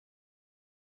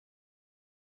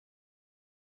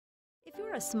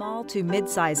you're a small to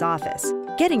mid-size office,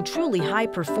 getting truly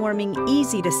high-performing,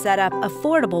 easy-to-set-up,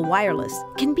 affordable wireless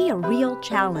can be a real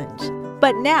challenge.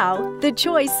 But now, the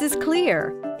choice is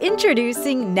clear.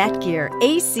 Introducing NETGEAR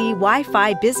AC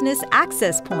Wi-Fi Business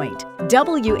Access Point,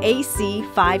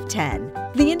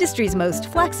 WAC510, the industry's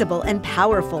most flexible and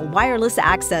powerful wireless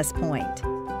access point.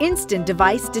 Instant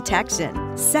device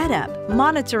detection, setup,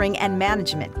 monitoring, and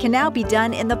management can now be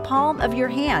done in the palm of your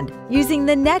hand using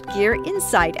the NETGEAR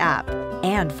Insight app.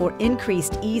 And for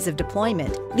increased ease of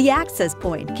deployment, the access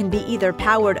point can be either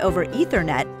powered over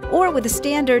Ethernet or with a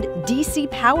standard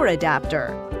DC power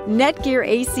adapter. NETGEAR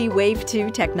AC Wave 2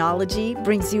 technology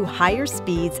brings you higher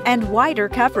speeds and wider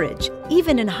coverage,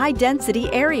 even in high-density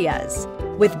areas.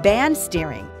 With band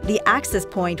steering, the access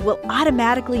point will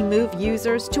automatically move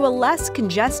users to a less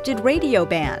congested radio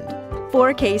band.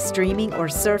 4K streaming or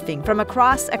surfing from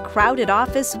across a crowded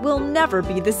office will never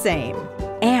be the same.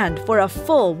 And for a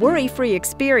full worry-free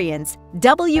experience,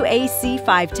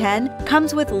 WAC510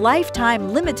 comes with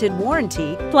lifetime limited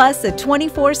warranty plus a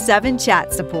 24/7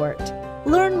 chat support.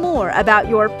 Learn more about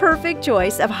your perfect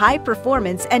choice of high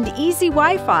performance and easy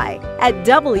Wi-Fi at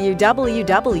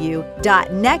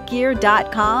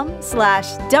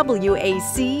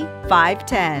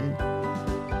www.netgear.com/WAC510.